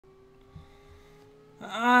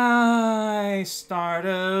I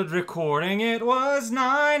started recording, it was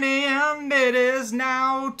 9 a.m. It is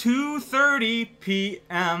now 2:30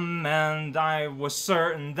 p.m. And I was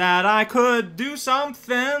certain that I could do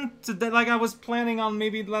something today. Like I was planning on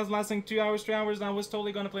maybe lasting 2 hours, 3 hours, and I was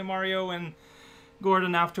totally going to play Mario and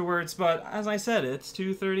Gordon afterwards. But as I said, it's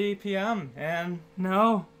 2:30 p.m. And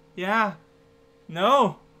no,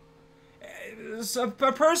 no. So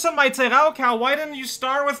a person might say, Raocow, why didn't you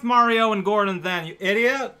start with Mario and Gordon then, you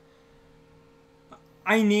idiot?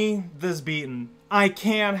 I need this beaten. I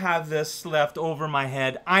can't have this left over my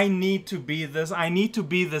head. I need to beat this. I need to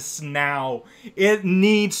beat this now. It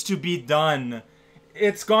needs to be done.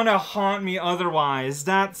 It's gonna haunt me otherwise.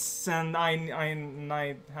 And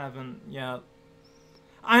I haven't yet.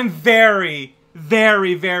 I'm very,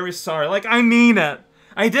 very, very sorry. Like, I mean it.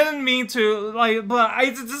 I didn't mean to, like, but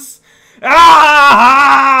I just...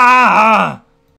 Ah!